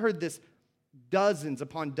this? I've heard this dozens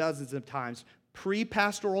upon dozens of times.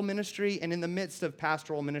 Pre-pastoral ministry and in the midst of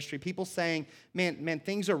pastoral ministry, people saying, man,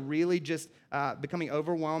 things are really just becoming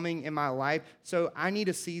overwhelming in my life, so I need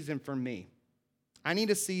a season for me. I need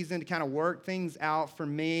a season to kind of work things out for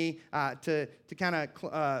me, to kind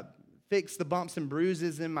of fix the bumps and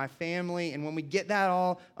bruises in my family. And when we get that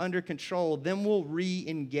all under control, then we'll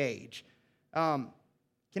re-engage. Can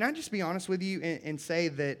I just be honest with you and say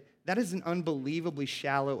that is an unbelievably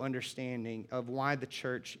shallow understanding of why the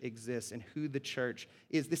church exists and who the church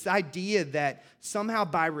is. This idea that somehow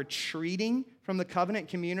by retreating from the covenant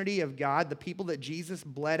community of God, the people that Jesus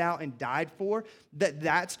bled out and died for,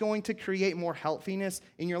 that's going to create more healthiness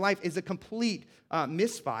in your life is a complete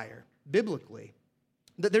misfire biblically.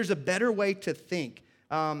 That there's a better way to think.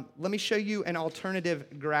 Let me show you an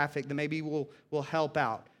alternative graphic that maybe will help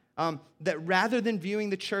out. That rather than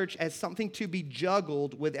viewing the church as something to be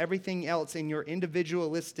juggled with everything else in your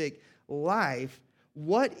individualistic life,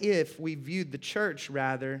 what if we viewed the church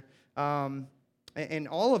rather and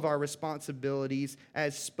all of our responsibilities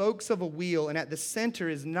as spokes of a wheel, and at the center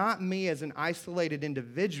is not me as an isolated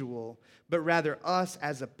individual, but rather us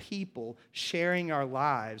as a people sharing our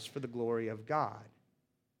lives for the glory of God?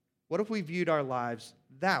 What if we viewed our lives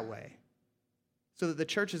that way? So that the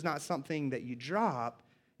church is not something that you drop.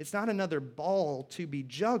 It's not another ball to be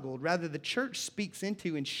juggled. Rather, the church speaks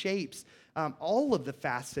into and shapes all of the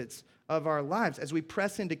facets of our lives as we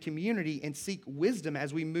press into community and seek wisdom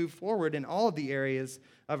as we move forward in all of the areas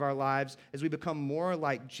of our lives, as we become more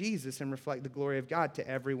like Jesus and reflect the glory of God to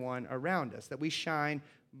everyone around us, that we shine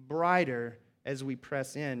brighter as we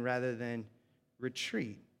press in rather than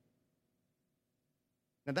retreat.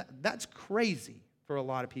 Now, that's crazy for a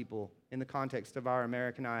lot of people in the context of our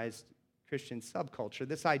Americanized Christian subculture.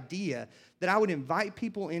 This idea that I would invite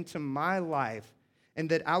people into my life and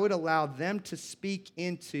that I would allow them to speak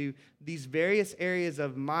into these various areas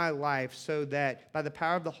of my life so that by the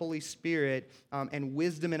power of the Holy Spirit and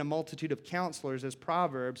wisdom in a multitude of counselors, as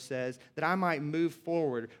Proverbs says, that I might move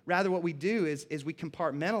forward. Rather, what we do is we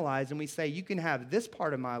compartmentalize and we say, you can have this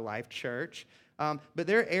part of my life, church, but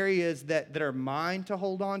there are areas that are mine to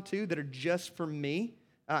hold on to, that are just for me,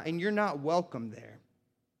 and you're not welcome there.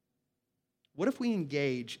 What if we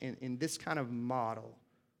engage in this kind of model?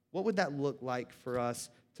 What would that look like for us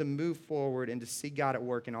to move forward and to see God at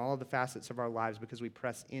work in all of the facets of our lives because we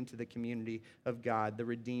press into the community of God, the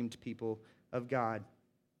redeemed people of God?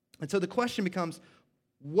 And so the question becomes,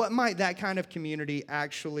 what might that kind of community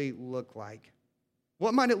actually look like?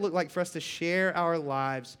 What might it look like for us to share our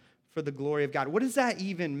lives for the glory of God? What does that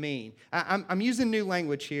even mean? I'm using new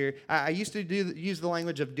language here. I used to use the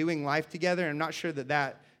language of doing life together, and I'm not sure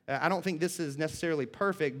that I don't think this is necessarily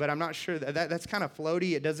perfect, but I'm not sure that's kind of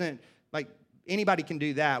floaty. It doesn't, like, anybody can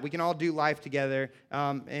do that. We can all do life together,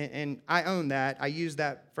 and I own that. I used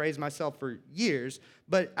that phrase myself for years,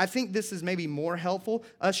 but I think this is maybe more helpful,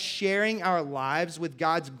 us sharing our lives with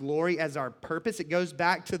God's glory as our purpose. It goes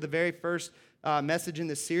back to the very first message in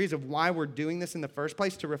this series of why we're doing this in the first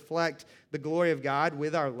place, to reflect the glory of God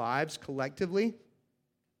with our lives collectively.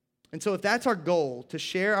 And so if that's our goal, to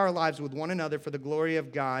share our lives with one another for the glory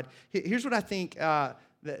of God, here's what I think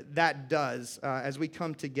that does as we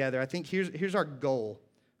come together. I think here's our goal.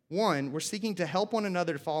 One, we're seeking to help one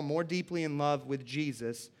another to fall more deeply in love with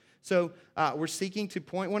Jesus. So we're seeking to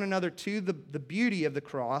point one another to the beauty of the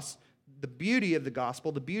cross, the beauty of the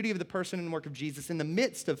gospel, the beauty of the person and work of Jesus in the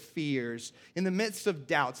midst of fears, in the midst of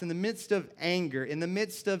doubts, in the midst of anger, in the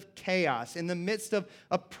midst of chaos, in the midst of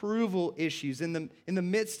approval issues, in the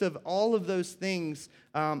midst of all of those things.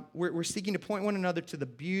 We're seeking to point one another to the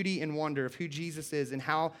beauty and wonder of who Jesus is and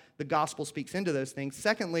how the gospel speaks into those things.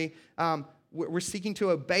 Secondly, we're seeking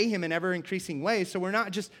to obey him in ever-increasing ways. So we're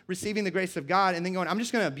not just receiving the grace of God and then going, I'm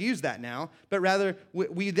just going to abuse that now, but rather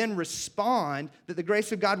we then respond that the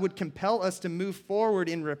grace of God would compel us to move forward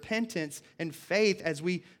in repentance and faith as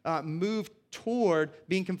we move toward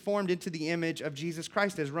being conformed into the image of Jesus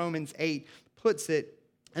Christ, as Romans 8 puts it.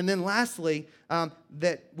 And then lastly,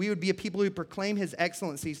 that we would be a people who proclaim his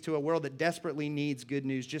excellencies to a world that desperately needs good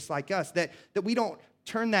news just like us, that we don't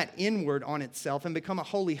turn that inward on itself and become a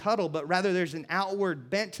holy huddle, but rather there's an outward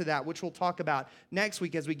bent to that, which we'll talk about next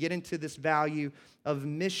week as we get into this value of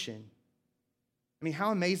mission. I mean, how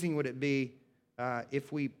amazing would it be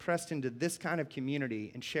if we pressed into this kind of community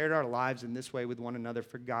and shared our lives in this way with one another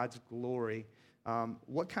for God's glory?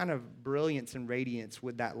 What kind of brilliance and radiance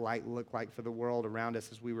would that light look like for the world around us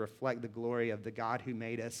as we reflect the glory of the God who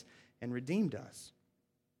made us and redeemed us?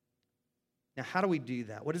 Now, how do we do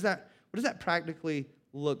that? What does that practically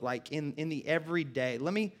look like in the everyday?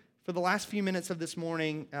 Let me, for the last few minutes of this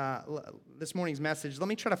morning's message, let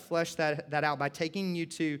me try to flesh that out by taking you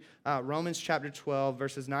to Romans chapter 12,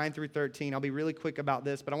 verses 9 through 13. I'll be really quick about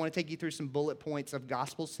this, but I want to take you through some bullet points of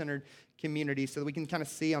gospel-centered community so that we can kind of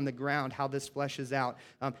see on the ground how this fleshes out.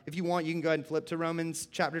 If you want, you can go ahead and flip to Romans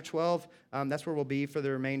chapter 12. That's where we'll be for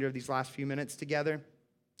the remainder of these last few minutes together.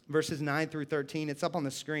 Verses 9 through 13. It's up on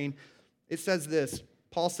the screen. It says this.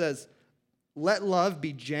 Paul says, "Let love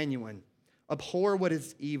be genuine. Abhor what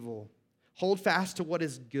is evil. Hold fast to what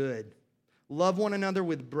is good. Love one another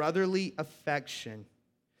with brotherly affection.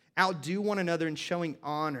 Outdo one another in showing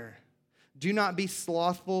honor. Do not be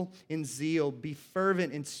slothful in zeal. Be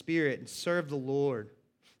fervent in spirit and serve the Lord.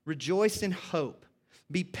 Rejoice in hope.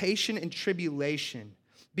 Be patient in tribulation.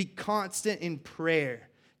 Be constant in prayer.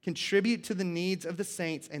 Contribute to the needs of the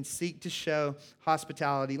saints and seek to show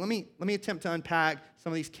hospitality." Let me attempt to unpack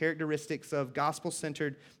some of these characteristics of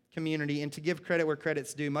gospel-centered community, and to give credit where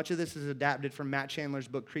credit's due. Much of this is adapted from Matt Chandler's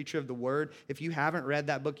book, Creature of the Word. If you haven't read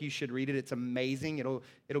that book, you should read it. It's amazing. It'll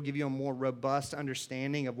give you a more robust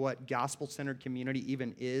understanding of what gospel-centered community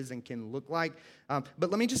even is and can look like. But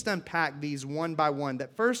let me just unpack these one by one.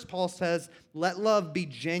 That first, Paul says, let love be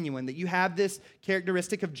genuine, that you have this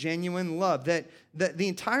characteristic of genuine love, that the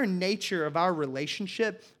entire nature of our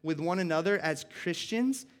relationship with one another as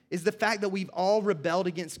Christians is the fact that we've all rebelled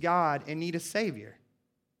against God and need a Savior.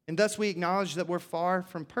 And thus we acknowledge that we're far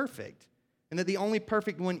from perfect and that the only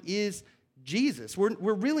perfect one is Jesus.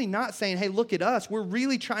 We're really not saying, hey, look at us. We're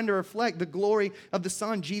really trying to reflect the glory of the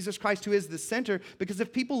Son, Jesus Christ, who is the center, because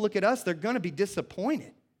if people look at us, they're going to be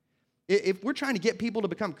disappointed. If we're trying to get people to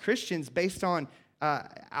become Christians based on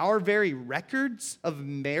our very records of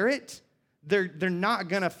merit, they're not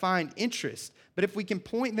going to find interest. But if we can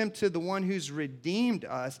point them to the one who's redeemed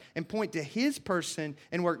us and point to his person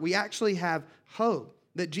and work, we actually have hope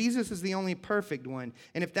that Jesus is the only perfect one.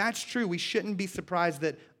 And if that's true, we shouldn't be surprised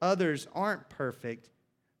that others aren't perfect,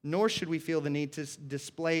 nor should we feel the need to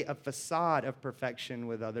display a facade of perfection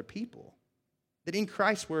with other people. That in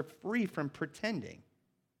Christ we're free from pretending.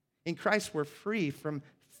 In Christ we're free from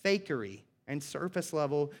fakery and surface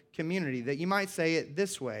level community. That you might say it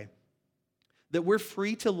this way, that we're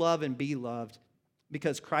free to love and be loved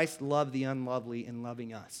because Christ loved the unlovely in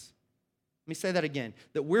loving us. Let me say that again,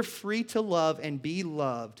 that we're free to love and be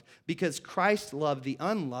loved because Christ loved the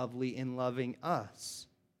unlovely in loving us.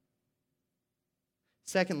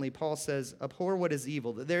 Secondly, Paul says, abhor what is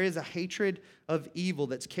evil, that there is a hatred of evil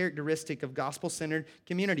that's characteristic of gospel-centered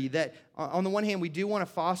community, that on the one hand, we do want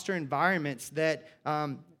to foster environments that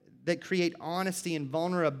that create honesty and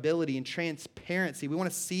vulnerability and transparency. We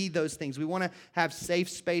want to see those things. We want to have safe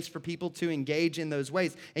space for people to engage in those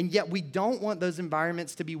ways. And yet we don't want those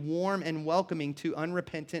environments to be warm and welcoming to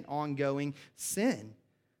unrepentant, ongoing sin.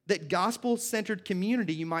 That gospel-centered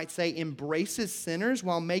community, you might say, embraces sinners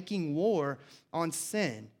while making war on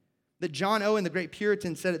sin. That John Owen, the great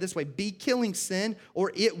Puritan, said it this way: be killing sin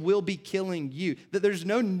or it will be killing you. That there's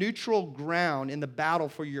no neutral ground in the battle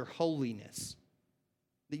for your holiness.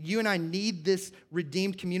 That you and I need this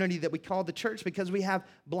redeemed community that we call the church because we have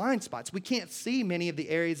blind spots. We can't see many of the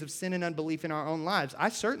areas of sin and unbelief in our own lives. I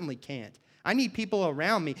certainly can't. I need people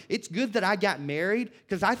around me. It's good that I got married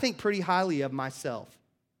because I think pretty highly of myself.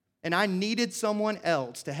 And I needed someone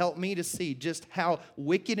else to help me to see just how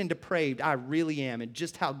wicked and depraved I really am and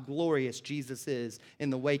just how glorious Jesus is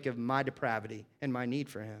in the wake of my depravity and my need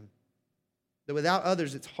for him. That without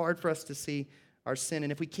others, it's hard for us to see our sin.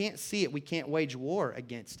 And if we can't see it, we can't wage war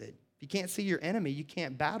against it. If you can't see your enemy, you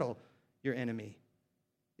can't battle your enemy.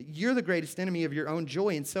 You're the greatest enemy of your own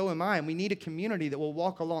joy, and so am I. And we need a community that will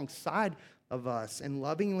walk alongside of us and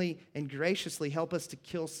lovingly and graciously help us to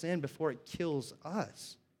kill sin before it kills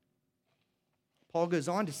us. Paul goes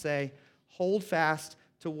on to say, hold fast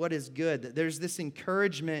to what is good. That there's this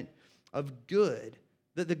encouragement of good.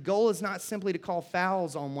 That the goal is not simply to call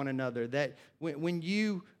fouls on one another. That when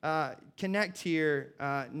you connect here,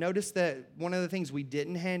 notice that one of the things we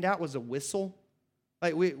didn't hand out was a whistle.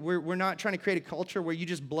 Like we're not trying to create a culture where you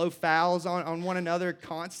just blow fouls on one another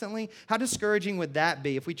constantly. How discouraging would that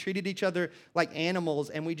be if we treated each other like animals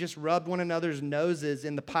and we just rubbed one another's noses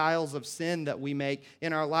in the piles of sin that we make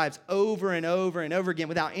in our lives over and over and over again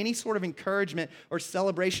without any sort of encouragement or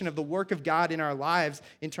celebration of the work of God in our lives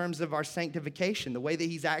in terms of our sanctification, the way that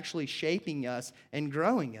he's actually shaping us and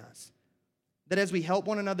growing us. That as we help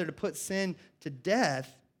one another to put sin to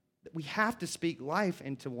death, we have to speak life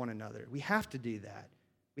into one another. We have to do that.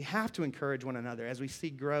 We have to encourage one another as we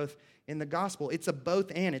see growth in the gospel. It's a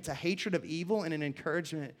both and. It's a hatred of evil and an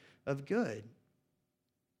encouragement of good.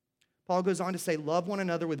 Paul goes on to say, love one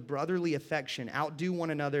another with brotherly affection. Outdo one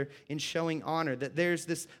another in showing honor. That there's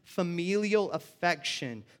this familial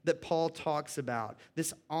affection that Paul talks about.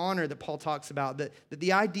 This honor that Paul talks about. That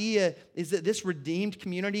the idea is that this redeemed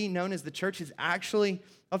community known as the church is actually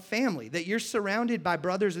a family, that you're surrounded by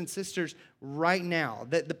brothers and sisters right now,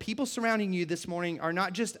 that the people surrounding you this morning are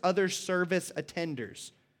not just other service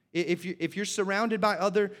attenders. If you're surrounded by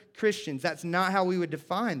other Christians, that's not how we would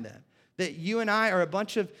define them. That you and I are a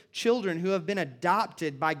bunch of children who have been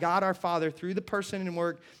adopted by God our Father through the person and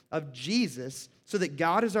work of Jesus, so that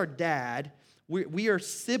God is our dad. We are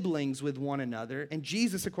siblings with one another, and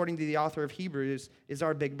Jesus, according to the author of Hebrews, is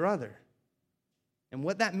our big brother. And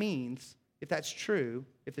what that means, if that's true,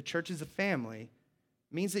 if the church is a family,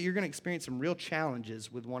 it means that you're going to experience some real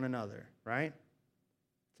challenges with one another, right?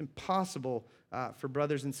 It's impossible for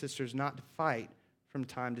brothers and sisters not to fight from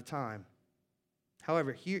time to time.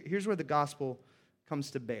 However, here's where the gospel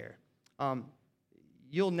comes to bear.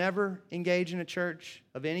 You'll never engage in a church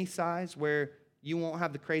of any size where you won't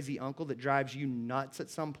have the crazy uncle that drives you nuts at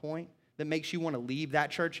some point, that makes you want to leave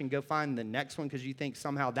that church and go find the next one because you think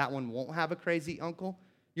somehow that one won't have a crazy uncle.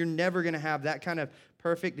 You're never going to have that kind of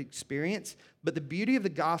perfect experience. But the beauty of the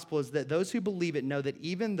gospel is that those who believe it know that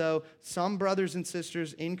even though some brothers and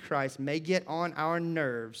sisters in Christ may get on our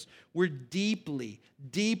nerves, we're deeply,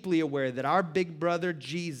 deeply aware that our big brother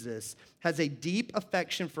Jesus has a deep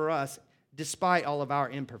affection for us despite all of our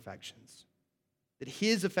imperfections. That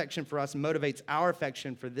his affection for us motivates our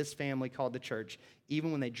affection for this family called the church,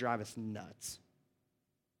 even when they drive us nuts.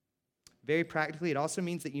 Very practically, it also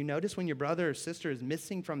means that you notice when your brother or sister is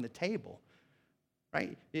missing from the table,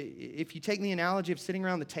 right? If you take the analogy of sitting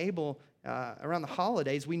around the table around the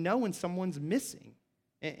holidays, we know when someone's missing.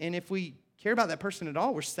 And if we care about that person at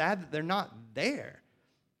all, we're sad that they're not there.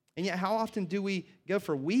 And yet, how often do we go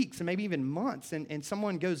for weeks and maybe even months and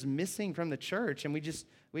someone goes missing from the church and we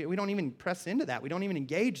don't even press into that. We don't even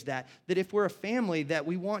engage that. That if we're a family, that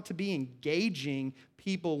we want to be engaging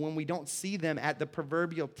people when we don't see them at the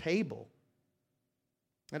proverbial table.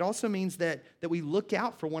 It also means that we look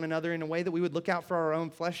out for one another in a way that we would look out for our own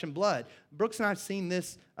flesh and blood. Brooks and I have seen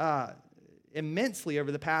this immensely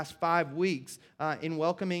over the past 5 weeks in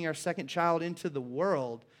welcoming our second child into the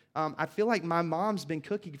world. I feel like my mom's been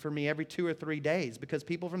cooking for me every 2 or 3 days because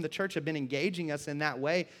people from the church have been engaging us in that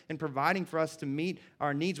way and providing for us to meet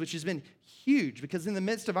our needs, which has been huge because in the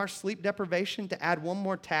midst of our sleep deprivation, to add one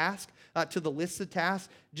more task to the list of tasks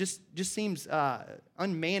just seems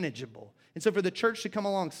unmanageable. And so for the church to come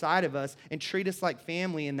alongside of us and treat us like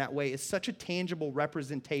family in that way is such a tangible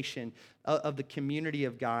representation of the community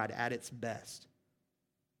of God at its best.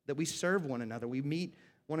 that we serve one another, we meet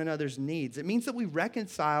one another's needs. It means that we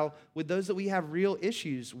reconcile with those that we have real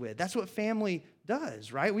issues with. That's what family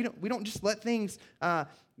does, right? We don't just let things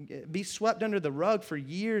be swept under the rug for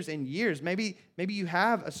years and years. Maybe you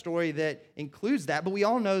have a story that includes that, but we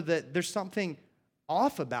all know that there's something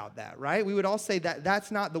off about that, right? We would all say that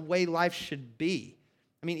that's not the way life should be.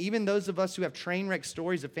 I mean, even those of us who have train wreck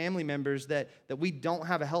stories of family members that we don't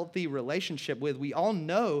have a healthy relationship with, we all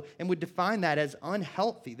know and would define that as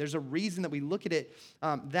unhealthy. There's a reason that we look at it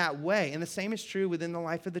that way. And the same is true within the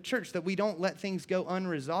life of the church, that we don't let things go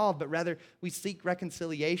unresolved, but rather we seek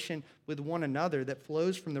reconciliation with one another that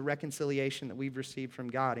flows from the reconciliation that we've received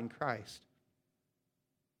from God in Christ.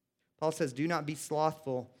 Paul says, do not be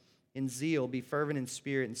slothful in zeal, be fervent in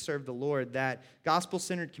spirit, and serve the Lord. That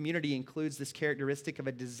gospel-centered community includes this characteristic of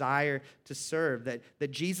a desire to serve,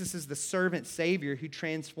 that Jesus is the servant Savior who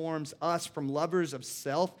transforms us from lovers of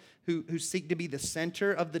self, who seek to be the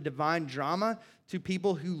center of the divine drama, to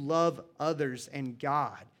people who love others and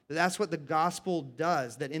God. That's what the gospel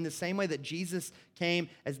does, that in the same way that Jesus came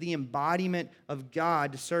as the embodiment of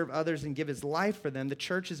God to serve others and give his life for them, the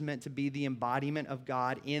church is meant to be the embodiment of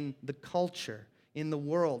God in the culture, in the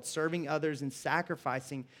world, serving others and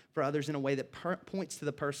sacrificing for others in a way that points to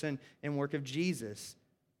the person and work of Jesus.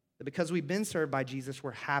 That because we've been served by Jesus,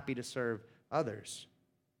 we're happy to serve others.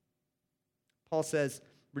 Paul says,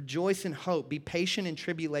 rejoice in hope, be patient in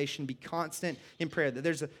tribulation, be constant in prayer. That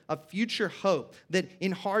there's a future hope, that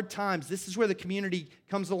in hard times, this is where the community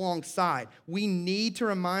comes alongside. We need to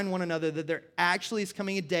remind one another that there actually is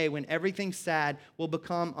coming a day when everything sad will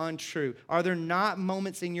become untrue. Are there not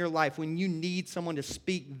moments in your life when you need someone to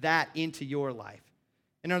speak that into your life?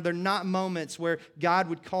 And are there not moments where God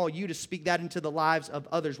would call you to speak that into the lives of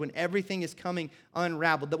others when everything is coming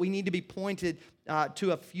unraveled? That we need to be pointed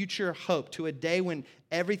to a future hope, to a day when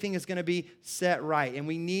everything is going to be set right. And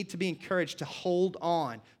we need to be encouraged to hold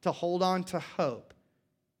on to hope.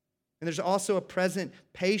 And there's also a present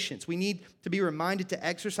patience. We need to be reminded to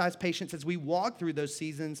exercise patience as we walk through those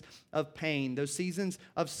seasons of pain, those seasons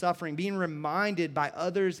of suffering, being reminded by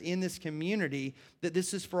others in this community that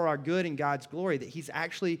this is for our good and God's glory, that he's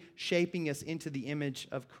actually shaping us into the image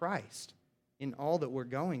of Christ in all that we're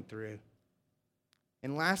going through.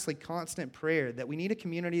 And lastly, constant prayer, that we need a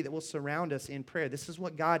community that will surround us in prayer. This is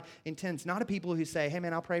what God intends, not a people who say, hey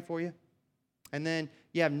man, I'll pray for you. And then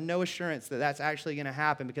you have no assurance that that's actually going to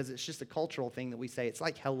happen because it's just a cultural thing that we say. It's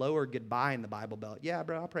like hello or goodbye in the Bible Belt. Yeah,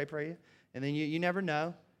 bro, I'll pray for you. And then you never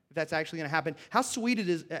know if that's actually going to happen. How sweet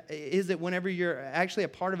is it whenever you're actually a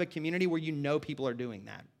part of a community where you know people are doing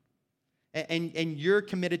that. And you're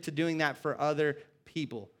committed to doing that for other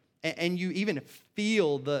people. And you even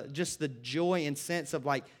feel the joy and sense of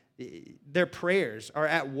like, their prayers are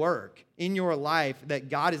at work in your life, that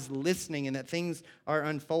God is listening and that things are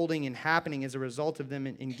unfolding and happening as a result of them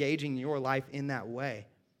engaging your life in that way.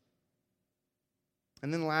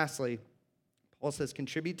 And then lastly, Paul says,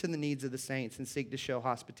 contribute to the needs of the saints and seek to show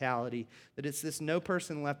hospitality. That it's this no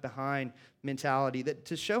person left behind mentality. That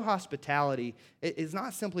to show hospitality is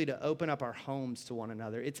not simply to open up our homes to one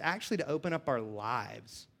another. It's actually to open up our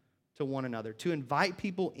lives to one another, to invite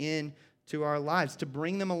people in to our lives, to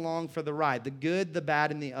bring them along for the ride, the good, the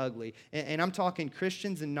bad, and the ugly. And I'm talking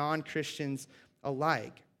Christians and non-Christians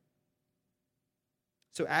alike.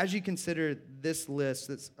 So as you consider this list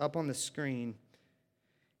that's up on the screen,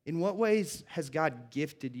 in what ways has God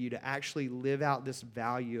gifted you to actually live out this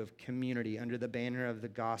value of community under the banner of the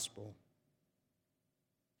gospel?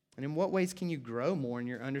 And in what ways can you grow more in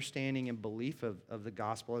your understanding and belief of the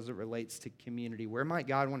gospel as it relates to community? Where might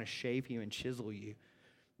God want to shape you and chisel you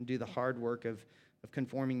and do the hard work of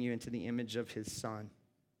conforming you into the image of his Son?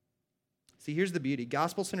 See, here's the beauty.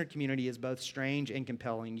 Gospel-centered community is both strange and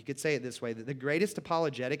compelling. You could say it this way, that the greatest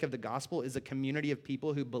apologetic of the gospel is a community of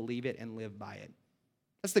people who believe it and live by it.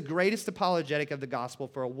 That's the greatest apologetic of the gospel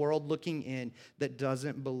for a world looking in that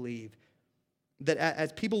doesn't believe. That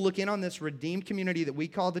as people look in on this redeemed community that we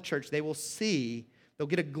call the church, they will see, they'll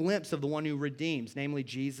get a glimpse of the one who redeems, namely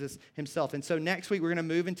Jesus himself. And so next week, we're going to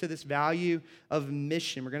move into this value of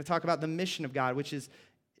mission. We're going to talk about the mission of God, which is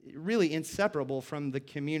really inseparable from the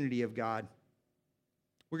community of God.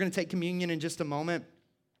 We're going to take communion in just a moment.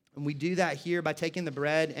 And we do that here by taking the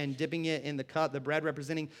bread and dipping it in the cup, the bread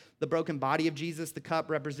representing the broken body of Jesus, the cup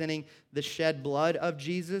representing the shed blood of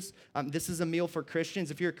Jesus. This is a meal for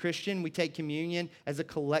Christians. If you're a Christian, we take communion as a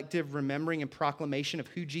collective remembering and proclamation of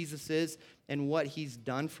who Jesus is and what he's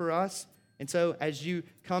done for us. And so as you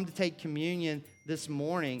come to take communion this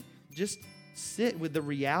morning, just sit with the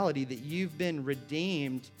reality that you've been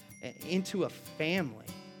redeemed into a family.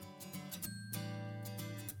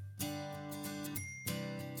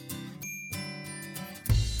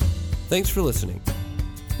 Thanks for listening.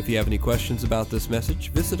 If you have any questions about this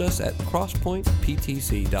message, visit us at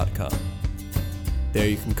crosspointptc.com. There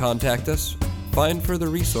you can contact us, find further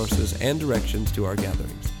resources, and directions to our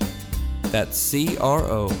gatherings. That's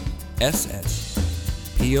CROSSPOINTE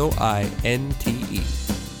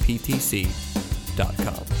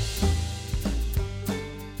PTC.com.